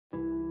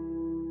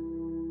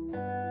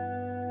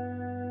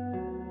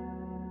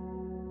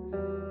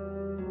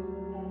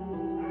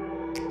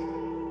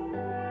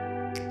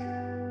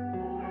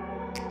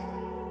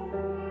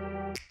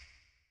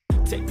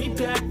me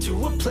back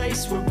to a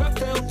place where I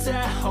felt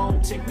at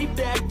home. Take me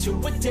back to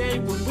a day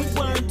when we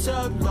weren't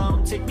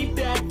alone. Take me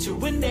back to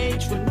an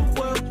age when the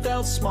world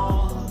felt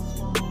small.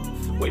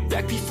 Way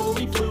back before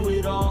we blew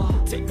it all.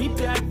 Take me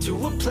back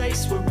to a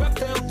place where I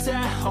felt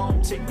at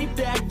home. Take me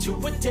back to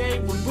a day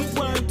when we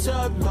weren't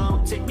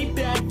alone. Take me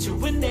back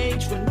to an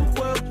age when the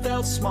world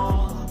felt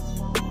small.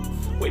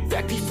 Way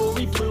back before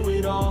we blew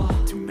it all.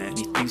 Too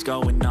many things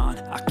going on,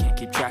 I can't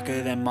keep track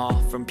of them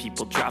all. From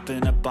people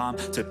dropping a bomb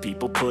to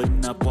people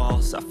putting up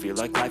walls. I feel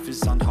like life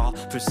is on hold,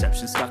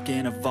 perception stuck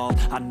in a vault.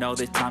 I know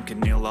that time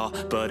can heal all,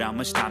 but how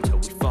much time till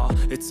we fall?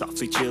 It's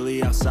awfully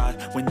chilly outside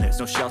when there's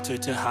no shelter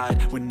to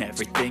hide. When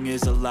everything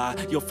is a lie,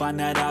 you'll find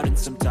that out in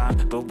some time.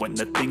 But when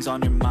the things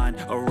on your mind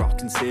are all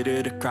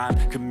considered a crime,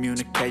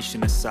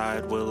 communication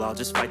aside, we'll all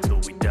just fight till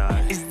we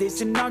die. Is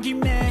this an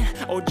argument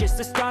or just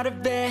the start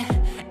of it?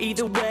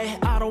 Either way,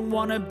 I don't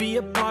wanna be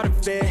a part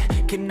of it.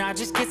 Can I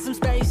just get some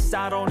space?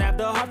 I don't have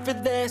the heart for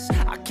this.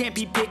 I can't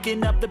be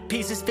picking up the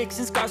pieces,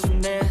 fixing scars from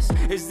this.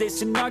 Is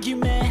this an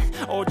argument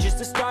or just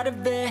the start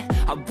of it?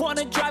 I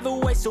wanna drive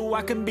away so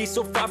I can be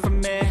so far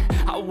from it.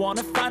 I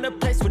wanna find a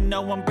place where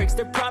no one breaks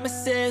their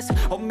promises.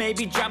 Or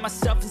maybe drown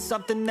myself in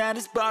something that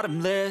is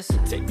bottomless.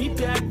 Take me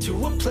back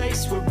to a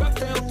place where I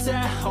felt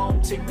at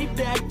home. Take me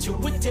back to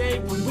a day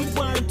when we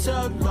weren't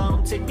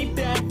alone. Take me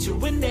back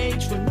to an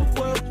age when the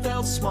world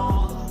felt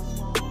small.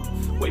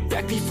 Way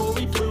back before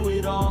we blew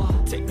it all.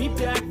 Take me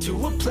back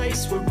to a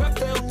place where I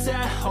felt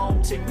at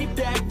home. Take me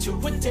back to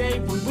a day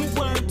when we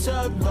weren't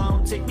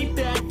alone. Take me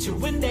back to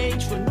an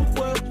age when the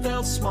world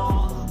felt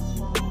small.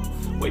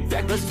 Way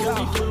back before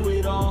we blew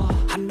it all.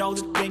 I know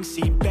that things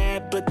seem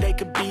bad, but they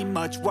could be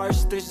much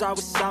worse. There's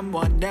always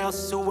someone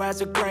else who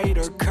has a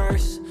greater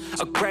curse,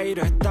 a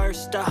greater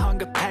thirst, a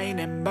hunger, pain,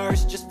 and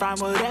mercy. Just find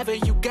whatever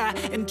you got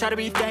and try to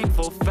be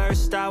thankful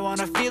first. I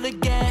wanna feel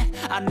again,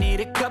 I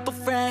need a couple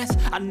friends.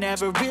 I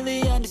never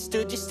really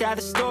understood just how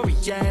the story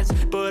ends,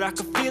 but I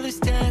could feel it's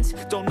tense,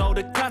 don't know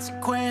the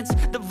consequence.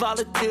 The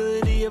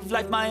volatility of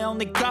life, my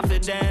only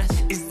confidence.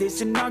 Is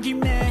this an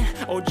argument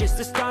or just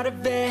the start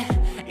of it?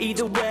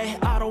 Either way,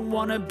 I don't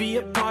wanna be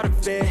a part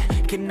of it.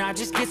 Can I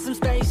just get some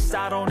space?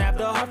 I don't have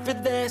the heart for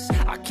this.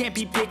 I can't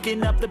be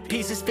picking up the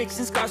pieces,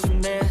 fixing scars from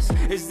this.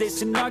 Is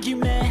this an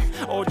argument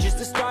or just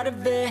the start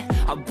of it?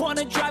 I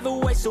wanna drive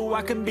away so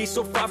I can be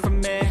so far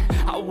from it.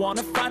 I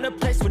wanna find a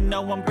place where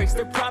no one breaks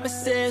their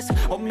promises.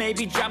 Or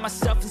maybe drown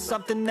myself in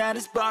something that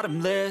is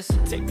bottomless.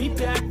 Take me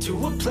back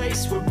to a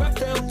place where I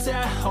felt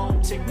at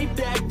home. Take me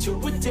back to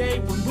a day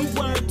when we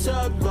weren't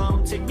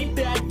alone. Take me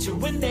back to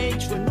an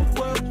age when the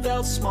world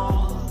felt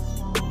small.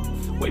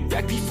 Way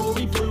back before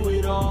we blew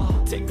it all.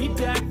 Take me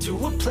back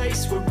to a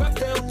place where I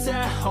felt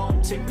at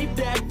home. Take me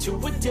back to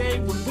a day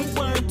when we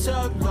weren't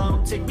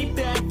alone. Take me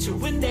back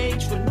to an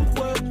age when the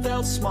world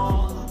felt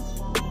small.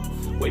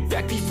 Way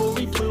back before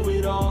we blew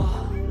it all.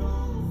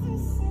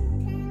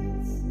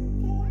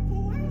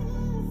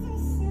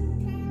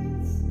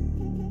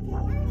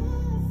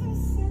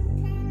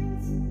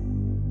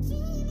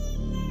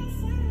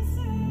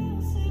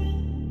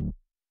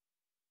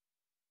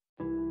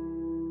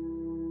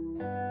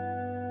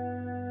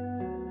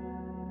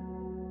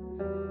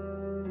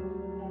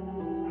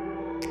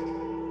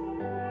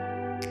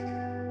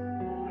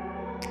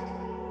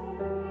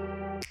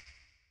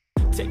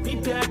 Take me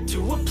back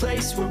to a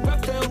place where I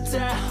felt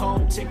at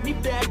home. Take me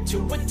back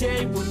to a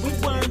day when we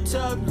weren't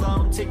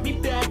alone. Take me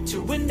back to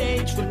an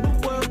age when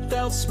the world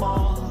felt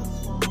small.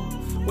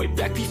 Way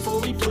back before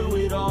we blew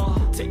it all.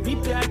 Take me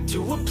back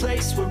to a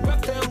place where I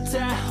felt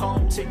at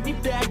home. Take me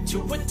back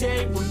to a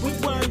day when we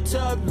weren't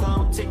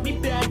alone. Take me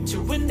back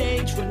to an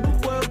age when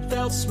the world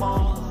felt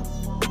small.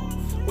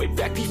 Way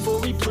back before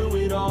we blew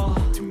it all.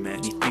 Too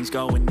many things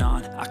going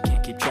on, I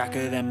can't keep track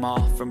of them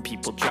all. From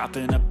people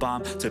dropping a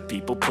bomb to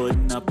people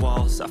putting up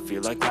walls. I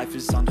feel like life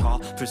is on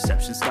hold,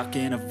 perception stuck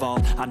in a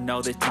vault. I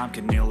know that time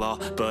can heal all,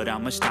 but how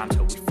much time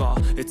till we fall?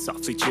 It's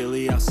awfully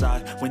chilly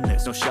outside when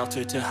there's no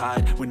shelter to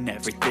hide. When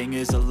everything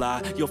is a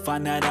lie, you'll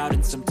find that out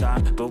in some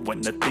time. But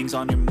when the things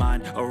on your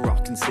mind are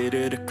all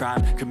considered a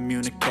crime,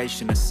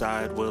 communication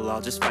aside, we'll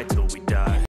all just fight till we die.